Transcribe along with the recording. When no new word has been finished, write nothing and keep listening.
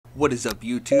What is up,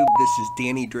 YouTube? This is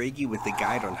Danny Draghi with a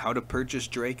guide on how to purchase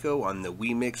Draco on the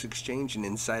Wemix exchange and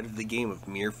inside of the game of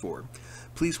Mir4.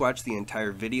 Please watch the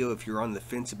entire video if you're on the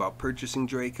fence about purchasing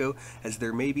Draco, as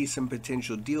there may be some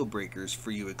potential deal breakers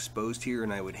for you exposed here,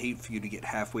 and I would hate for you to get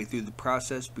halfway through the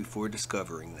process before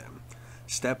discovering them.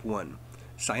 Step 1.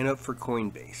 Sign up for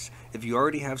Coinbase. If you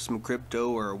already have some crypto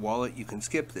or a wallet, you can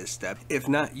skip this step. If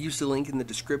not, use the link in the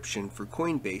description for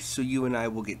Coinbase so you and I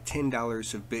will get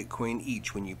 $10 of Bitcoin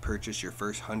each when you purchase your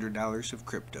first $100 of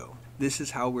crypto. This is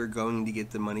how we're going to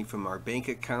get the money from our bank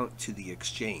account to the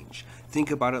exchange. Think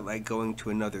about it like going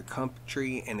to another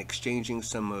country and exchanging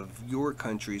some of your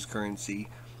country's currency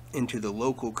into the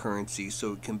local currency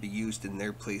so it can be used in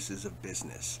their places of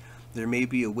business. There may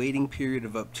be a waiting period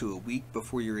of up to a week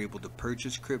before you're able to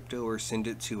purchase crypto or send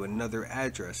it to another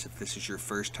address if this is your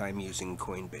first time using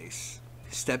Coinbase.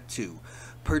 Step 2.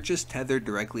 Purchase Tether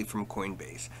directly from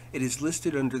Coinbase. It is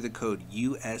listed under the code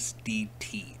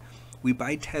USDT. We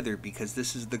buy Tether because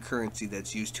this is the currency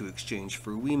that's used to exchange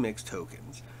for Wemix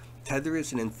tokens. Tether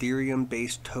is an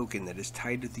Ethereum-based token that is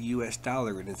tied to the US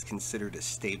dollar and is considered a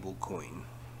stable coin.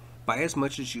 Buy as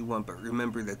much as you want, but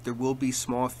remember that there will be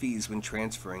small fees when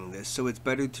transferring this, so it's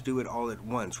better to do it all at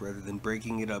once rather than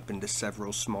breaking it up into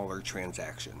several smaller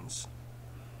transactions.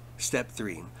 Step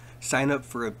 3. Sign up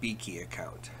for a Biki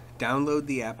account. Download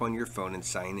the app on your phone and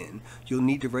sign in. You'll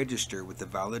need to register with a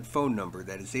valid phone number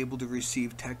that is able to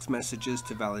receive text messages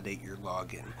to validate your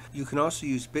login. You can also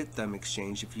use BitThumb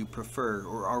Exchange if you prefer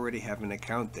or already have an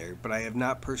account there, but I have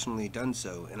not personally done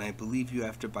so, and I believe you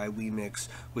have to buy Wemix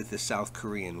with the South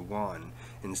Korean won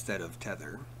instead of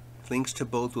Tether. Links to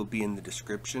both will be in the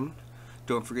description.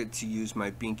 Don't forget to use my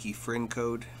Biki friend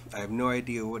code. I have no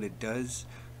idea what it does,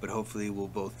 but hopefully we'll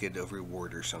both get a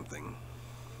reward or something.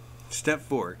 Step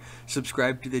 4.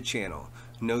 Subscribe to the channel.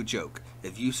 No joke.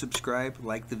 If you subscribe,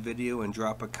 like the video, and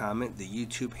drop a comment, the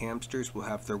YouTube hamsters will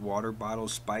have their water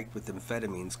bottles spiked with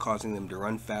amphetamines, causing them to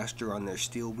run faster on their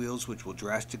steel wheels, which will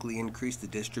drastically increase the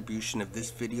distribution of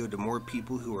this video to more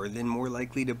people who are then more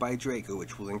likely to buy Draco,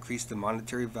 which will increase the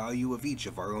monetary value of each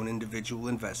of our own individual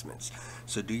investments.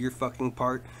 So do your fucking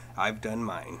part. I've done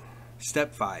mine.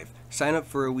 Step 5. Sign up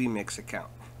for a Wemix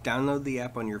account. Download the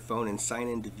app on your phone and sign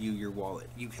in to view your wallet.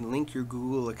 You can link your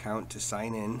Google account to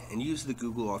sign in and use the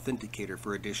Google Authenticator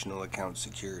for additional account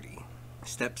security.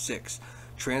 Step 6.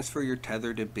 Transfer your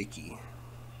Tether to Biki.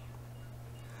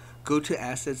 Go to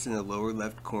Assets in the lower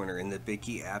left corner in the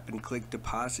Biki app and click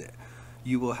Deposit.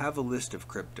 You will have a list of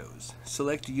cryptos.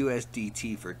 Select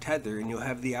USDT for Tether and you'll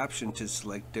have the option to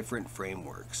select different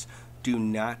frameworks. Do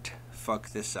not fuck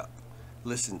this up.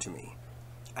 Listen to me.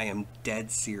 I am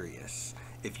dead serious.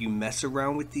 If you mess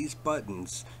around with these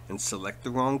buttons and select the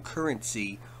wrong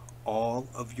currency, all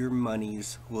of your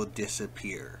monies will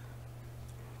disappear.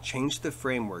 Change the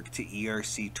framework to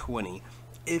ERC20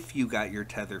 if you got your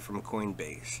Tether from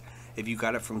Coinbase. If you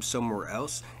got it from somewhere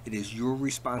else, it is your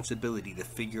responsibility to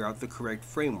figure out the correct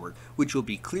framework, which will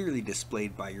be clearly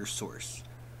displayed by your source.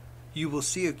 You will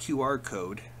see a QR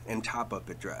code and top-up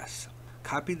address.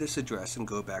 Copy this address and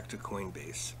go back to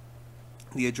Coinbase.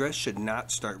 The address should not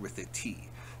start with a T.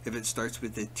 If it starts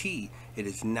with a T, it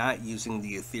is not using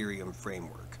the Ethereum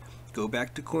framework. Go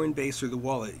back to Coinbase or the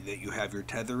wallet that you have your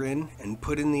Tether in and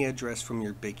put in the address from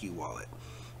your Biki wallet.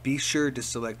 Be sure to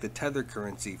select the Tether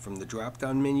currency from the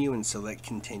drop-down menu and select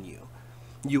Continue.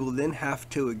 You will then have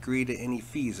to agree to any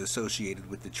fees associated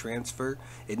with the transfer.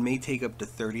 It may take up to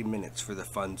 30 minutes for the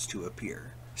funds to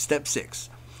appear. Step 6.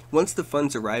 Once the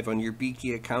funds arrive on your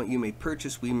Biki account, you may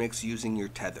purchase Wemix using your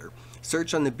Tether.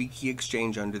 Search on the Biki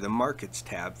exchange under the Markets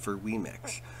tab for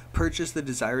Wemix. Purchase the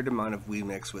desired amount of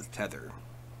Wemix with Tether.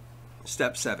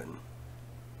 Step 7.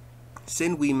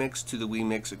 Send Wemix to the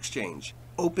Wemix exchange.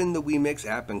 Open the Wemix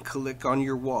app and click on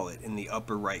your wallet in the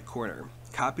upper right corner.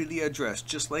 Copy the address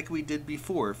just like we did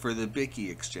before for the Biki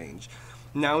exchange.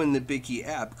 Now in the Biki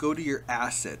app, go to your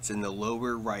assets in the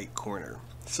lower right corner.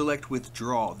 Select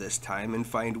Withdraw this time and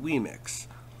find Wemix.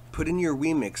 Put in your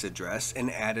Wemix address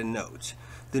and add a note.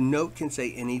 The note can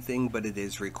say anything, but it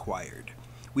is required.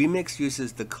 Wemix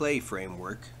uses the Clay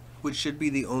framework, which should be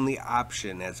the only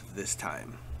option as of this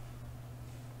time.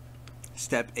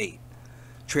 Step 8.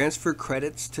 Transfer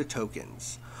credits to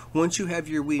tokens. Once you have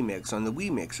your Wemix on the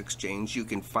Wemix exchange, you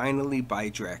can finally buy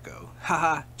Draco.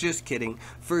 Haha, just kidding.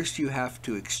 First you have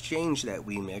to exchange that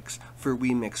Wemix for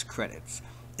Wemix credits.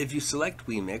 If you select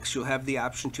Wemix, you'll have the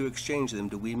option to exchange them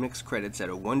to Wemix credits at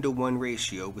a 1-to-1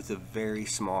 ratio with a very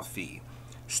small fee.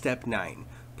 Step 9.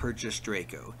 Purchase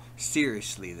Draco.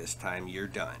 Seriously this time, you're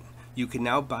done. You can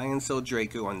now buy and sell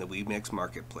Draco on the Wemix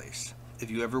marketplace. If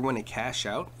you ever want to cash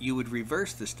out, you would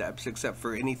reverse the steps except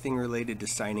for anything related to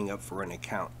signing up for an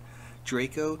account.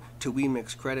 Draco, to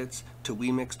Wemix credits, to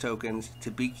Wemix tokens,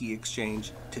 to Biki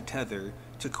exchange, to Tether,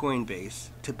 to Coinbase,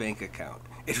 to bank account.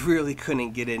 It really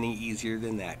couldn't get any easier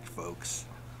than that, folks.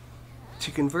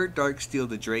 To convert Darksteel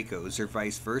to Dracos, or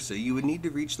vice versa, you would need to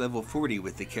reach level 40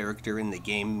 with the character in the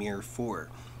game Mir4.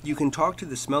 You can talk to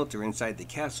the smelter inside the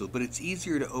castle, but it's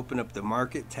easier to open up the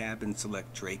Market tab and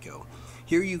select Draco.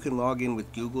 Here you can log in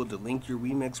with Google to link your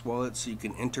Wemix wallet so you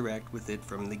can interact with it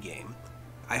from the game.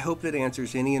 I hope that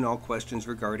answers any and all questions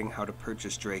regarding how to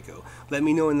purchase Draco. Let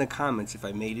me know in the comments if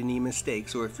I made any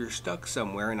mistakes or if you're stuck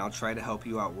somewhere, and I'll try to help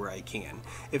you out where I can.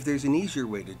 If there's an easier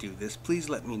way to do this, please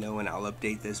let me know and I'll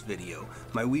update this video.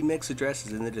 My Wemix address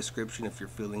is in the description if you're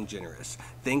feeling generous.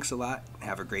 Thanks a lot, and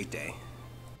have a great day.